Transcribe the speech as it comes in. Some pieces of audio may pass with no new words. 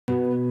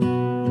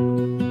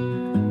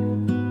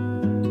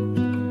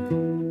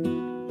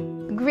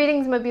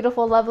my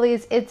beautiful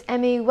lovelies, it's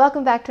Emmy.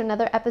 Welcome back to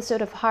another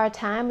episode of Hard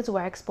Times,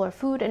 where I explore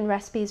food and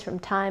recipes from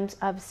times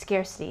of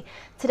scarcity.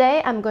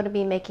 Today I'm going to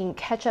be making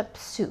ketchup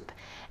soup,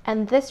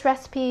 and this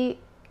recipe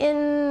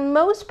in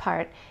most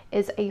part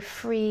is a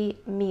free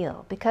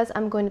meal because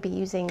I'm going to be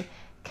using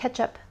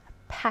ketchup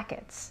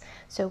packets.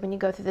 So when you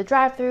go through the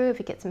drive-thru, if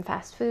you get some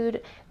fast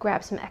food,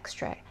 grab some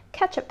extra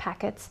ketchup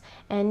packets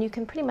and you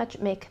can pretty much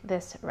make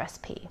this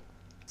recipe.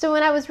 So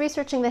when I was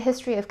researching the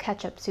history of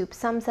ketchup soup,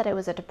 some said it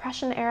was a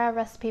Depression era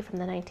recipe from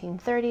the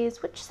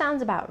 1930s, which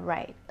sounds about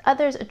right.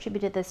 Others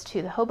attributed this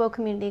to the hobo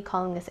community,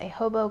 calling this a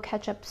hobo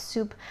ketchup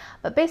soup.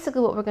 But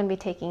basically what we're going to be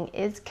taking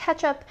is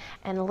ketchup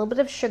and a little bit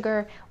of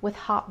sugar with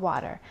hot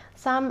water.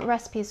 Some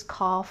recipes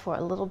call for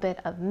a little bit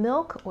of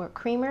milk or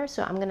creamer,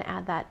 so I'm going to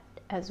add that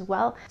as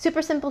well.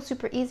 Super simple,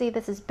 super easy.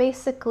 This is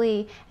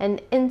basically an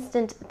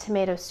instant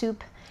tomato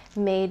soup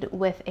made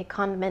with a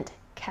condiment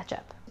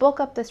ketchup. Bulk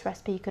up this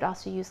recipe. You could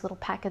also use little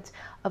packets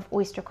of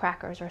oyster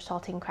crackers or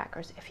saltine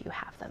crackers if you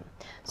have them.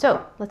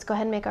 So let's go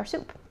ahead and make our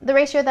soup. The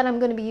ratio that I'm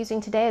going to be using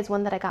today is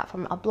one that I got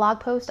from a blog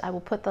post. I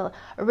will put the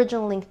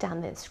original link down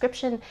in the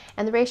description.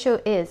 And the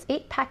ratio is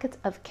 8 packets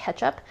of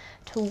ketchup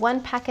to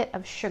 1 packet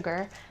of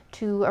sugar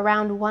to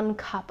around 1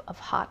 cup of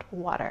hot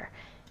water.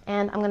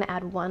 And I'm going to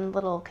add 1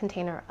 little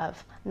container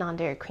of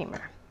non-dairy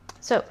creamer.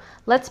 So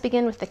let's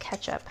begin with the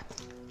ketchup.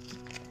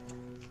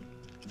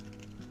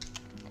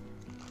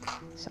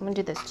 So I'm going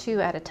to do this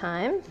 2 at a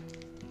time.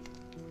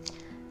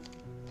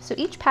 So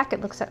each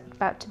packet looks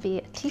about to be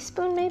a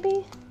teaspoon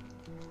maybe?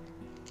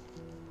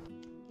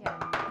 Yeah.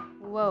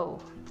 Whoa.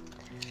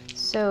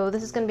 So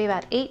this is going to be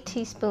about 8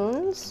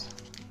 teaspoons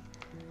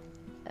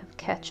of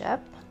ketchup.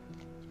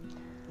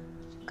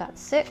 Got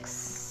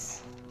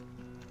 6,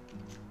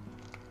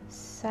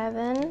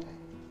 7,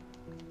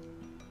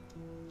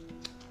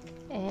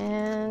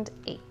 and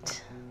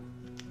 8.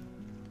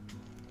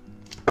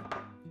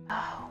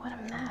 Oh, what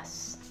a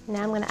mess.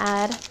 Now I'm going to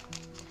add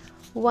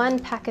 1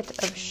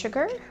 packet of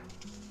sugar.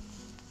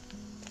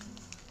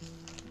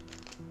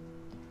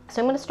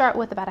 So I'm going to start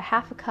with about a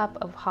half a cup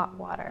of hot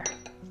water.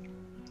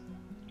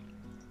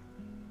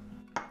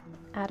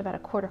 Add about a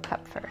 1/4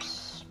 cup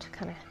first to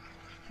kind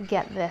of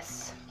get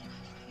this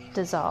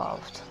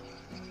dissolved.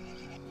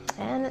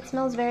 And it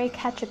smells very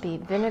ketchup-y,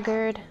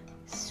 vinegared,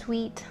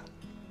 sweet.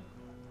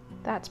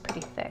 That's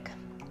pretty thick.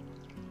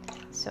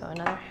 So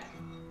another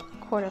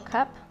 1/4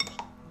 cup.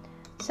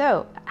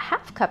 So a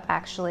half cup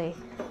actually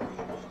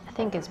I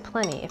think is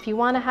plenty. If you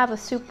want to have a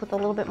soup with a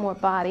little bit more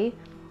body,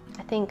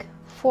 I think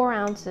 4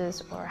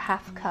 ounces or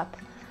half cup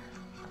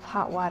of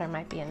hot water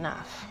might be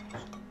enough.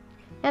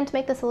 And to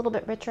make this a little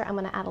bit richer, I'm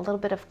going to add a little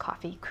bit of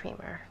coffee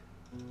creamer.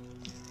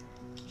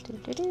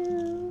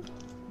 Doo-doo-doo.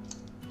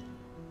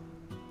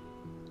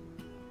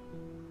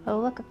 Oh,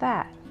 look at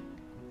that.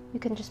 You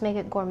can just make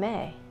it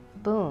gourmet.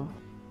 Boom.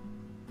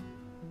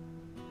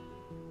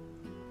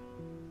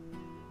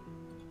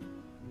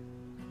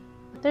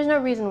 There's no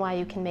reason why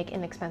you can make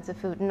inexpensive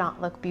food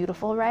not look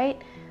beautiful,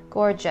 right?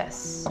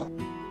 Gorgeous.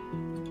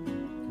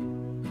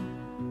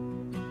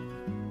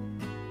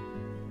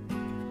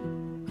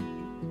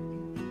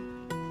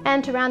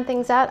 And to round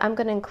things out, I'm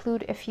going to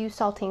include a few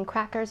saltine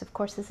crackers. Of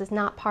course, this is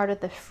not part of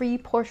the free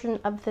portion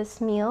of this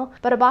meal,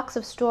 but a box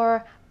of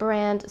store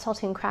brand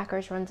saltine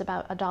crackers runs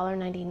about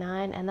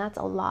 $1.99, and that's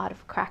a lot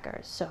of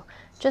crackers. So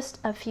just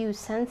a few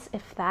cents,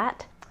 if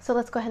that. So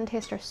let's go ahead and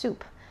taste our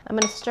soup. I'm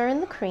going to stir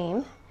in the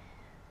cream.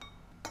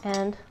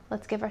 And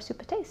let's give our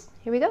soup a taste.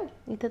 Here we go.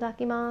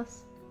 Itadakimasu.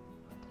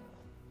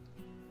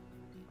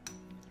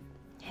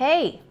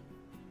 Hey!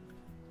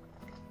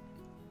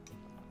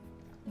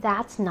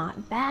 That's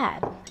not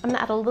bad. I'm gonna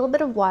add a little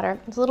bit of water.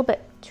 It's a little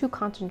bit too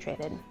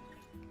concentrated.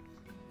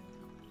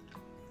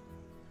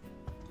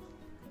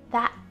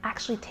 That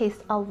actually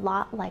tastes a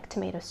lot like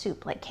tomato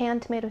soup, like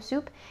canned tomato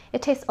soup.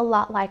 It tastes a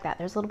lot like that.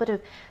 There's a little bit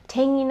of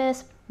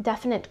tanginess,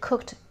 definite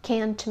cooked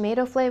canned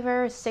tomato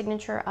flavor,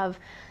 signature of,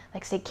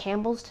 like, say,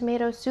 Campbell's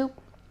tomato soup.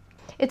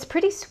 It's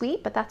pretty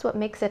sweet, but that's what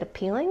makes it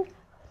appealing.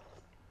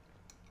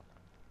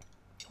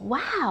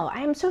 Wow,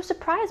 I am so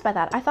surprised by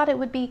that. I thought it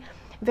would be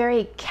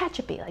very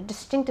ketchup-y, like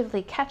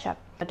distinctively ketchup.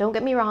 But don't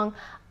get me wrong,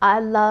 I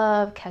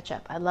love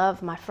ketchup. I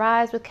love my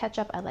fries with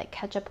ketchup. I like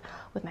ketchup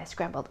with my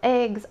scrambled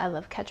eggs. I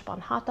love ketchup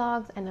on hot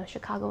dogs. I know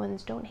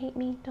Chicagoans, don't hate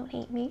me, don't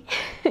hate me.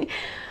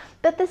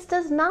 But this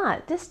does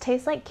not. This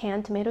tastes like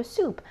canned tomato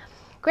soup.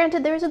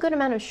 Granted, there is a good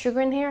amount of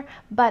sugar in here,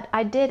 but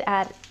I did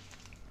add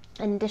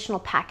an additional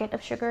packet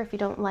of sugar. If you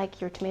don't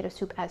like your tomato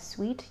soup as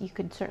sweet, you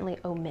could certainly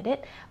omit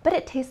it, but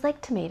it tastes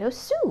like tomato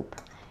soup.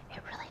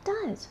 It really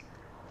does.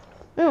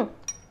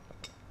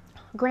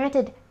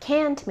 Granted,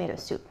 canned tomato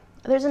soup,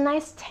 there's a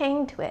nice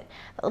tang to it.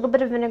 A little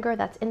bit of vinegar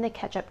that's in the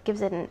ketchup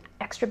gives it an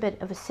extra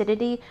bit of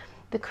acidity.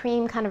 The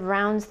cream kind of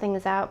rounds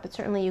things out, but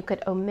certainly you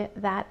could omit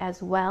that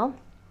as well.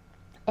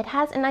 It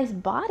has a nice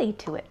body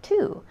to it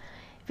too.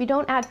 If you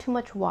don't add too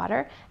much water,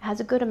 it has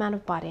a good amount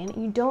of body in it.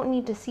 You don't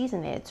need to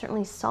season it. It's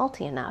certainly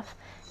salty enough.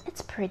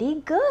 It's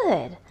pretty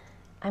good.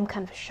 I'm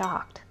kind of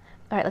shocked.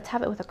 All right, let's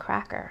have it with a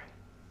cracker.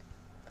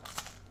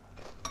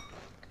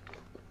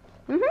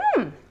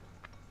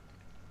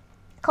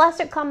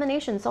 Classic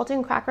combination,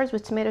 saltine crackers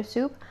with tomato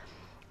soup.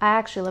 I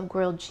actually love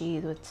grilled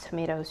cheese with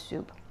tomato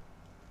soup.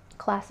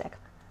 Classic.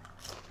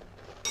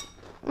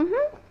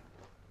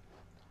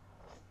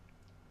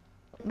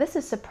 This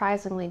is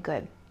surprisingly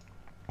good.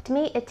 To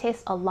me, it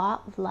tastes a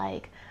lot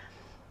like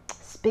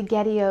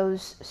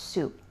SpaghettiOs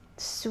soup.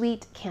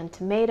 Sweet, canned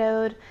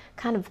tomatoed,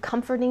 kind of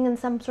comforting in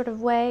some sort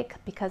of way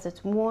because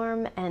it's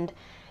warm and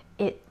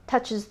it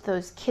touches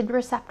those kid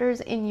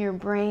receptors in your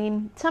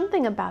brain.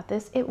 Something about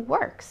this, it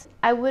works.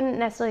 I wouldn't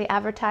necessarily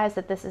advertise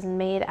that this is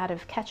made out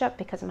of ketchup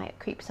because it might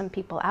creep some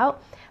people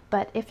out,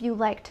 but if you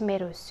like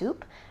tomato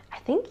soup, I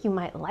think you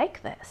might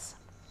like this.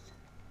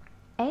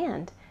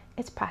 And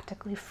it's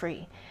practically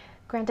free.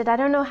 Granted, I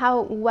don't know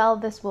how well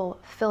this will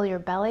fill your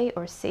belly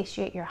or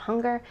satiate your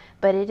hunger,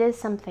 but it is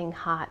something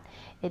hot.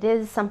 It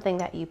is something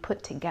that you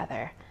put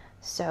together.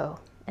 So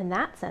in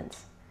that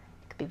sense,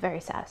 it could be very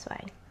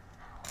satisfying.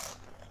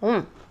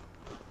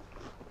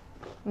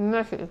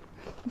 Mushy.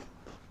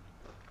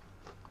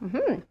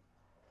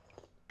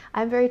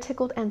 I'm very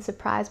tickled and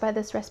surprised by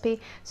this recipe,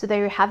 so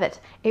there you have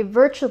it, a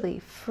virtually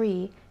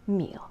free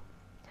meal.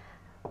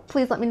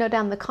 Please let me know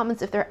down in the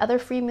comments if there are other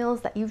free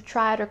meals that you've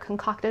tried or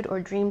concocted or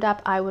dreamed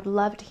up. I would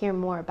love to hear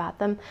more about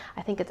them.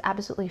 I think it's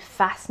absolutely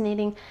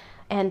fascinating,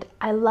 and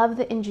I love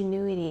the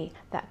ingenuity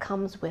that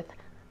comes with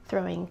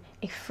throwing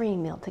a free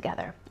meal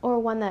together, or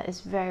one that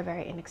is very,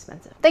 very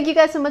inexpensive. Thank you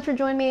guys so much for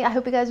joining me. I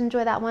hope you guys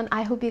enjoyed that one.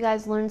 I hope you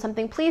guys learned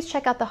something. Please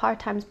check out the Hard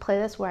Times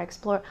playlist where I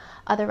explore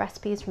other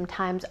recipes from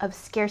times of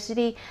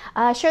scarcity.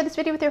 Share this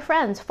video with your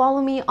friends.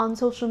 Follow me on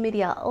social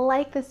media.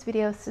 Like this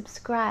video,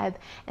 subscribe,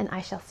 and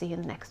I shall see you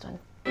in the next one.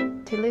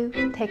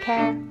 Toodaloo, take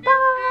care, bye!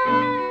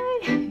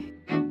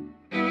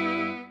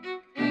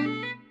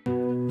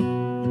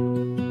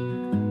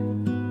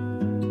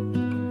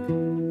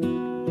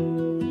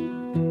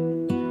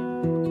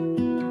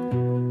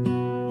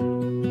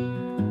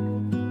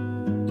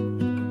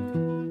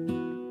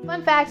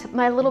 Fun fact,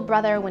 my little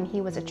brother, when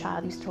he was a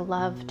child, used to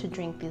love to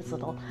drink these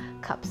little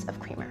cups of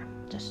creamer.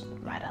 Just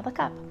right out of the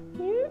cup.